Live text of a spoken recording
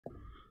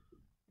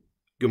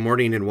Good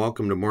morning and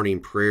welcome to morning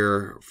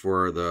prayer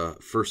for the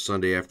first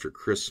Sunday after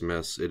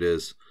Christmas. It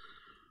is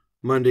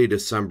Monday,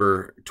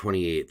 December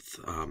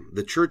 28th.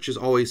 The church has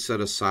always set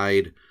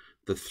aside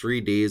the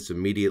 3 days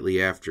immediately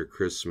after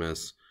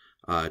Christmas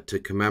to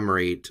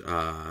commemorate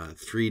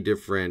three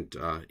different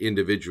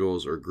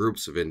individuals or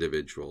groups of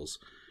individuals.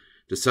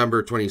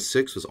 December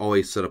 26th was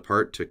always set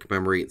apart to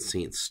commemorate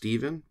St.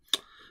 Stephen.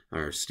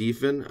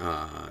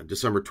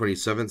 December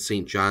 27th,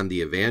 St. John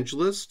the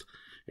Evangelist.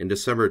 And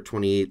December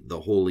 28th, the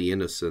Holy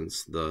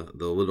Innocents, the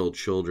little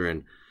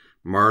children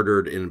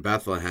martyred in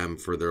Bethlehem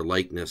for their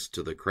likeness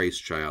to the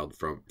Christ child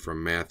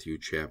from Matthew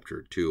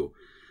chapter 2.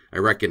 I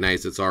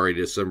recognize it's already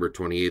December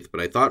 28th,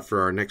 but I thought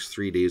for our next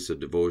 3 days of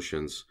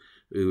devotions,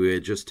 we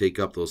would just take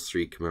up those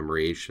three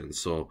commemorations.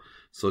 So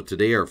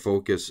today our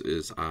focus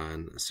is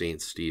on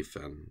St.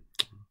 Stephen.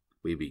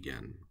 We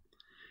begin.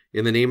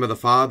 In the name of the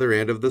Father,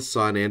 and of the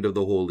Son, and of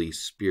the Holy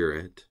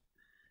Spirit.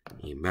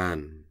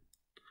 Amen.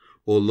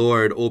 O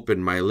Lord,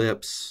 open my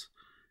lips,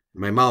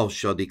 and my mouth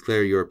shall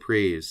declare your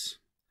praise.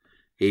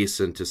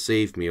 Hasten to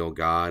save me, O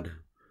God.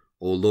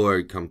 O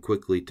Lord, come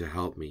quickly to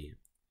help me.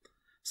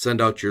 Send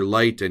out your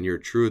light and your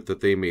truth,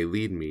 that they may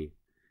lead me,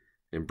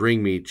 and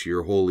bring me to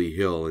your holy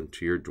hill and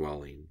to your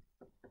dwelling.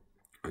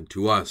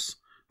 Unto us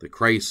the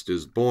Christ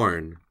is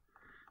born.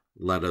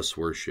 Let us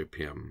worship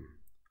him.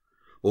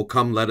 O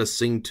come, let us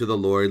sing to the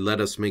Lord. Let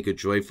us make a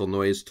joyful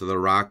noise to the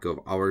rock of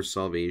our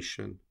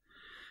salvation.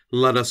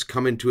 Let us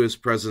come into his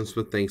presence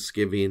with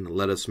thanksgiving.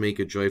 Let us make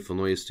a joyful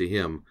noise to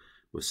him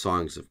with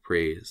songs of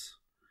praise.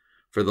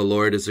 For the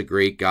Lord is a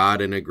great God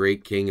and a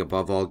great King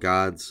above all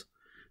gods.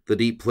 The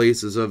deep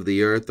places of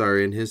the earth are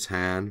in his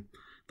hand.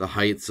 The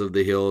heights of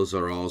the hills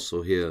are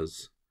also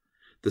his.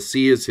 The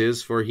sea is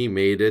his, for he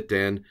made it,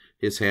 and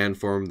his hand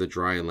formed the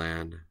dry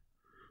land.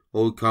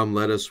 O come,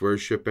 let us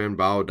worship and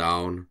bow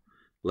down.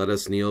 Let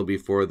us kneel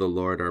before the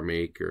Lord our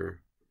Maker.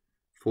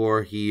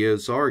 For he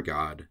is our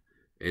God,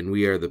 and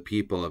we are the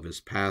people of his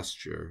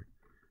pasture,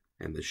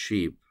 and the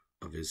sheep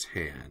of his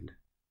hand.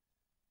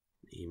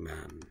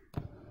 Amen.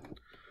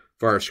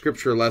 For our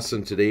scripture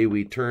lesson today,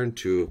 we turn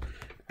to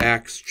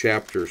Acts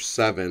chapter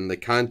 7. The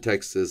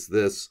context is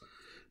this: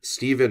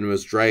 Stephen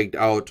was dragged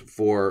out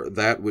for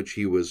that which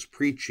he was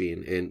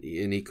preaching, and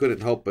he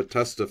couldn't help but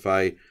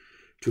testify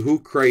to who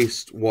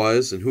Christ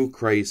was and who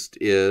Christ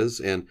is.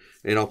 And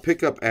I'll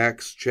pick up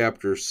Acts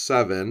chapter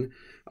 7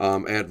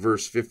 at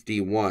verse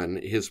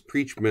 51. His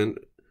preachment: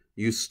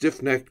 You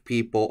stiff-necked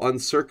people,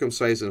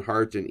 uncircumcised in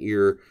heart and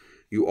ear,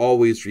 you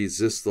always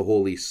resist the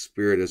Holy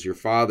Spirit. As your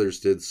fathers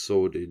did,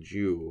 so did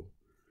you.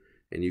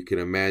 And you can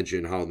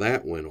imagine how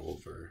that went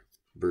over.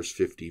 Verse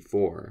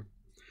 54.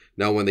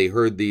 Now when they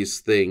heard these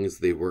things,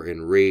 they were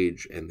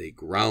enraged, and they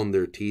ground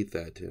their teeth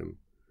at him.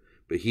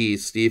 But he,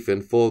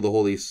 Stephen, full of the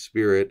Holy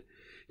Spirit,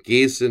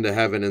 gazed into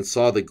heaven and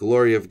saw the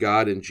glory of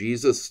God and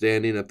Jesus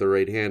standing at the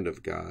right hand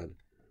of God.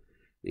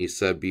 And he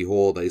said,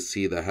 Behold, I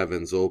see the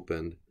heavens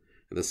opened,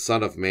 and the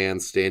Son of Man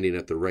standing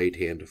at the right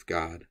hand of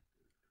God.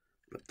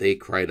 But they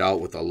cried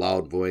out with a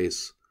loud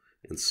voice,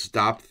 and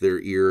stopped their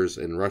ears,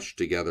 and rushed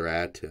together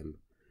at him.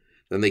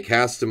 Then they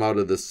cast him out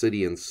of the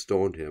city and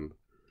stoned him.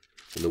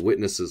 And the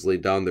witnesses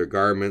laid down their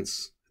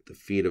garments at the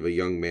feet of a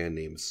young man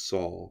named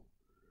Saul.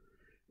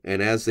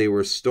 And as they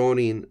were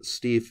stoning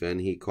Stephen,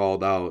 he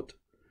called out,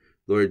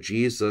 Lord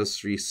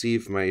Jesus,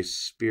 receive my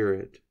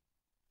spirit.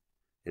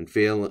 And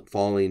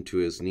falling to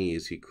his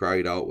knees, he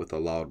cried out with a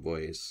loud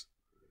voice,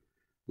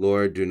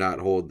 Lord, do not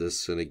hold this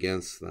sin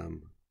against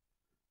them.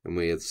 And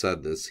when he had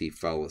said this, he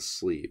fell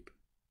asleep.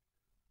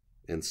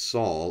 And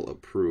Saul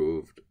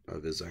approved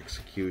of his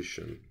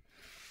execution.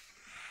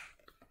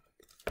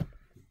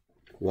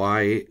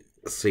 Why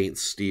St.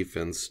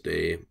 Stephen's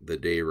Day, the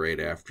day right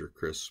after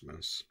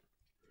Christmas?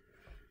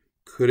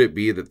 Could it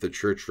be that the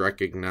church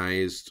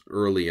recognized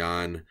early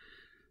on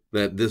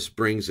that this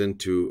brings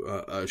into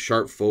a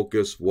sharp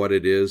focus what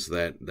it is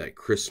that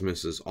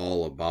Christmas is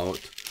all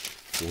about?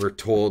 We're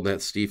told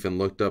that Stephen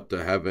looked up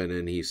to heaven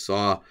and he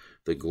saw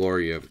the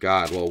glory of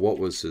God. Well, what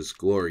was his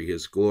glory?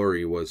 His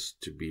glory was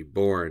to be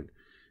born,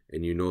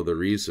 and you know the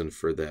reason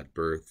for that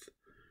birth: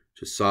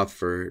 to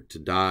suffer, to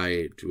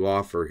die, to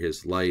offer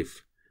his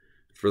life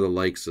for the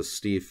likes of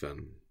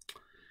Stephen.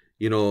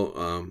 You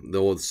know, the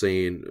old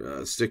saying,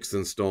 sticks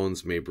and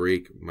stones may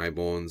break my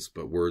bones,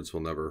 but words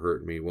will never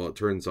hurt me. Well, it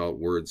turns out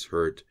words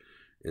hurt,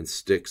 and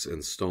sticks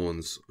and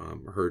stones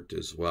hurt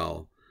as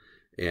well.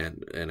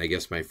 And I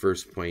guess my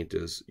first point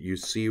is, you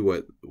see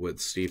what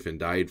Stephen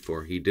died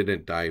for. He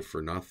didn't die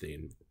for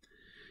nothing.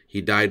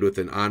 He died with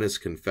an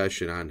honest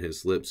confession on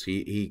his lips.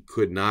 He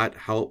could not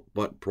help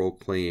but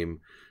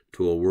proclaim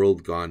to a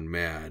world gone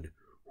mad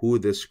who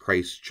this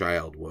Christ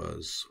child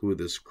was, who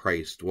this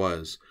Christ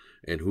was,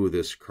 and who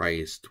this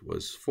Christ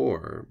was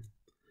for.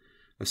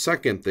 A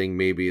second thing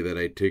maybe that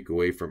I take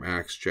away from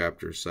Acts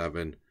chapter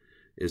 7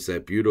 is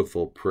that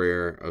beautiful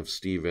prayer of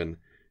Stephen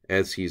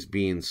as he's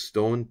being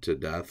stoned to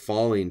death,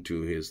 falling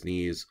to his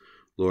knees,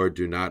 Lord,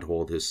 do not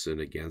hold his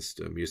sin against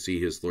him. You see,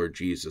 his Lord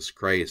Jesus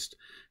Christ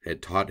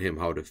had taught him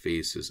how to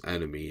face his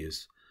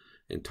enemies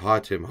and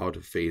taught him how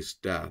to face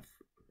death.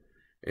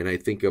 And I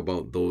think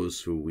about those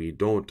who we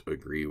don't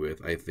agree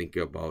with. I think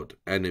about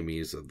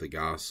enemies of the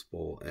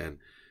gospel and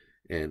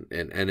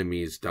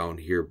enemies down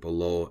here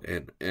below.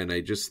 And I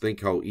just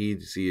think how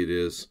easy it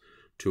is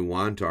to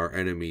want our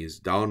enemies'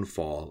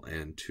 downfall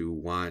and to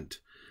want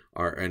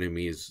our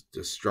enemies'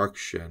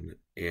 destruction.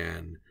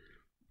 And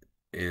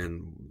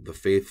the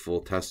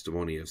faithful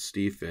testimony of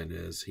Stephen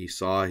is he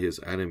saw his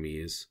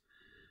enemies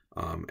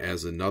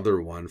as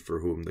another one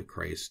for whom the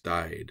Christ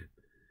died.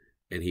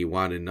 And he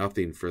wanted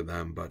nothing for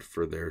them but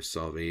for their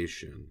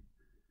salvation.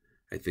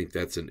 I think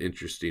that's an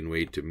interesting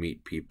way to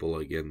meet people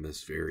again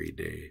this very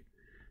day,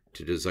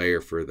 to desire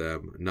for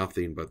them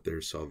nothing but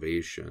their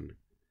salvation.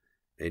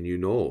 And you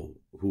know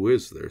who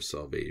is their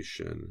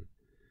salvation.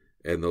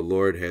 And the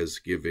Lord has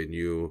given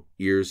you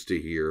ears to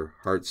hear,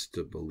 hearts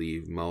to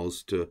believe,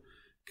 mouths to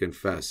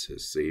confess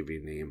his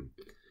saving name.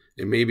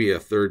 And maybe a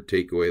third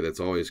takeaway that's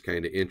always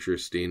kind of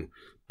interesting,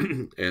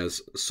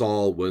 as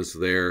Saul was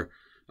there,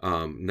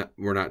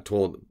 we're not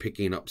told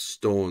picking up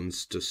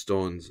stones to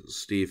stone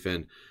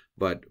Stephen,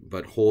 but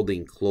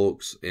holding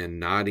cloaks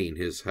and nodding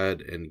his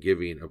head and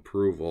giving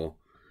approval,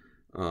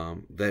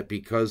 that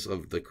because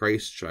of the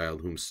Christ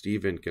child whom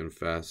Stephen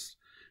confessed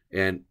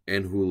and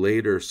who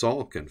later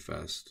Saul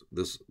confessed,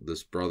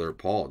 this brother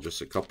Paul,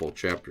 just a couple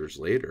chapters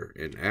later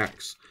in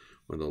Acts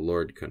when the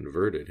Lord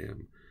converted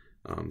him,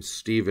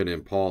 Stephen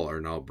and Paul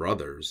are now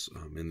brothers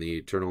in the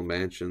eternal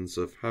mansions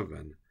of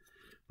heaven.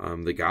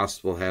 The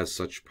gospel has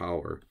such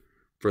power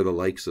for the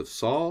likes of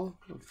Saul,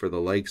 for the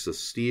likes of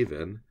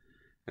Stephen,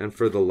 and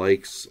for the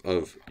likes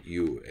of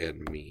you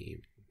and me.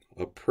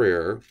 A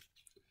prayer.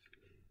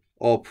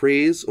 All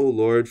praise, O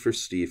Lord, for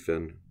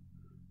Stephen,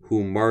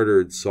 who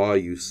martyred saw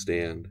you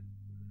stand,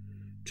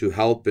 to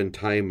help in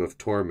time of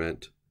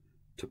torment,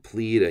 to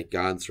plead at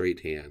God's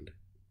right hand.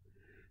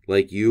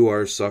 Like you,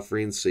 our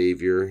suffering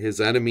Savior, his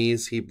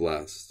enemies he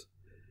blessed,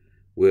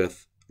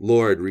 with,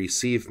 Lord,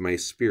 receive my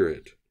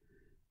spirit,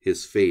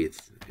 his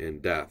faith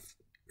in death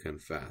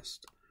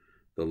confessed.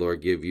 The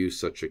Lord give you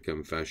such a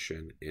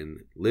confession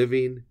in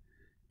living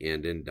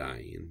and in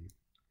dying.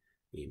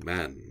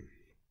 Amen.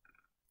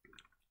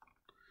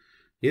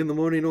 In the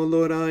morning, O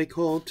Lord, I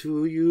call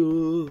to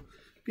you.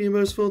 Be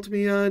merciful to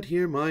me and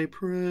hear my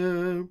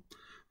prayer.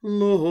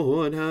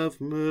 Lord,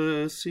 have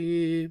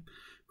mercy.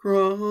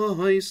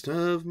 Christ,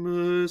 have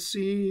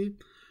mercy.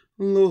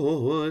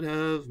 Lord,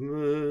 have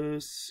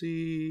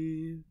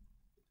mercy.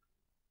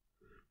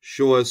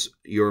 Show us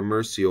your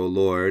mercy, O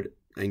Lord,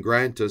 and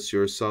grant us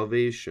your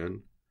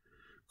salvation.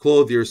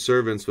 Clothe your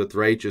servants with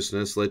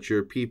righteousness. Let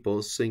your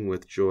people sing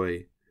with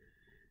joy.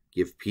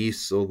 Give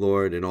peace, O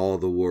Lord, in all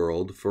the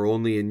world, for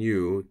only in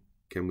you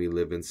can we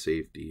live in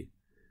safety.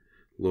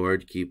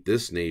 Lord, keep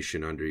this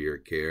nation under your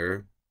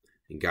care,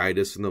 and guide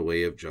us in the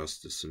way of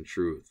justice and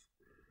truth.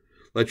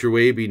 Let your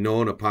way be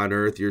known upon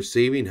earth, your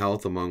saving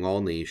health among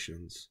all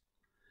nations.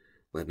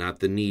 Let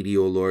not the needy,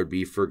 O Lord,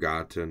 be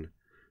forgotten,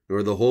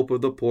 nor the hope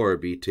of the poor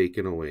be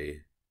taken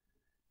away.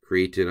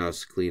 Create in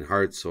us clean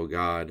hearts, O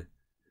God,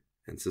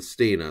 and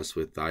sustain us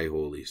with thy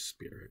Holy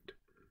Spirit.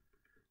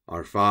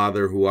 Our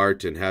Father, who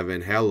art in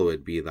heaven,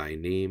 hallowed be thy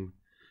name.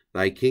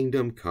 Thy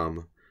kingdom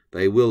come,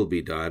 thy will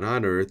be done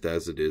on earth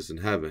as it is in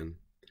heaven.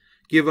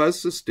 Give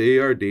us this day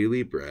our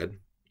daily bread,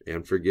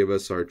 and forgive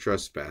us our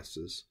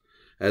trespasses,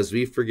 as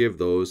we forgive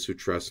those who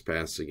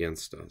trespass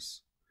against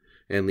us.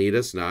 And lead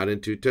us not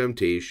into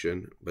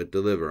temptation, but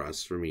deliver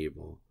us from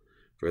evil.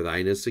 For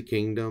thine is the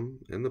kingdom,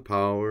 and the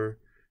power,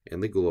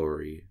 and the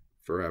glory,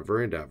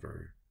 forever and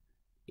ever.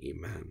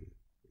 Amen.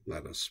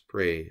 Let us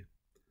pray.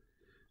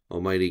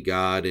 Almighty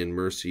God, in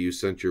mercy you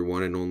sent your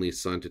one and only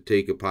Son to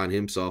take upon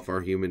himself our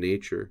human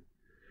nature.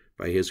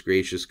 By his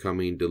gracious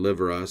coming,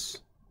 deliver us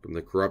from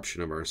the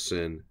corruption of our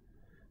sin,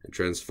 and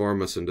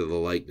transform us into the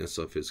likeness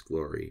of his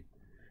glory.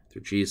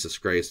 Through Jesus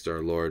Christ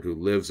our Lord, who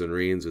lives and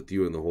reigns with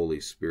you in the Holy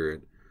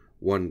Spirit,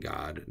 one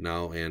God,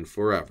 now and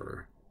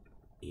forever.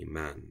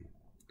 Amen.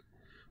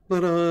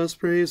 Let us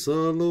praise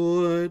the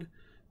Lord.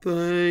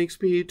 Thanks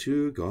be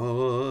to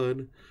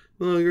God.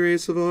 The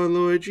grace of our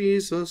Lord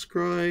Jesus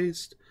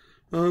Christ,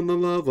 and the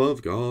love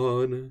of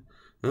God,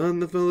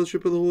 and the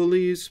fellowship of the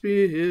Holy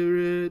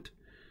Spirit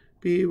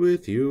be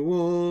with you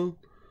all.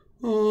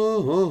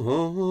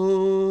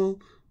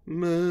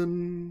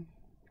 Amen.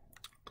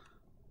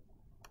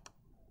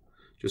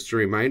 Just a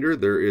reminder,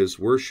 there is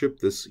worship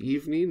this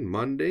evening,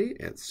 Monday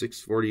at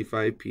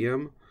 6:45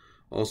 p.m.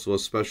 Also a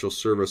special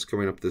service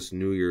coming up this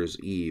New Year's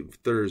Eve,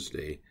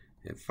 Thursday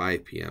at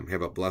 5 p.m.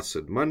 Have a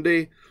blessed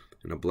Monday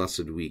and a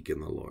blessed week in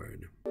the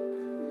Lord.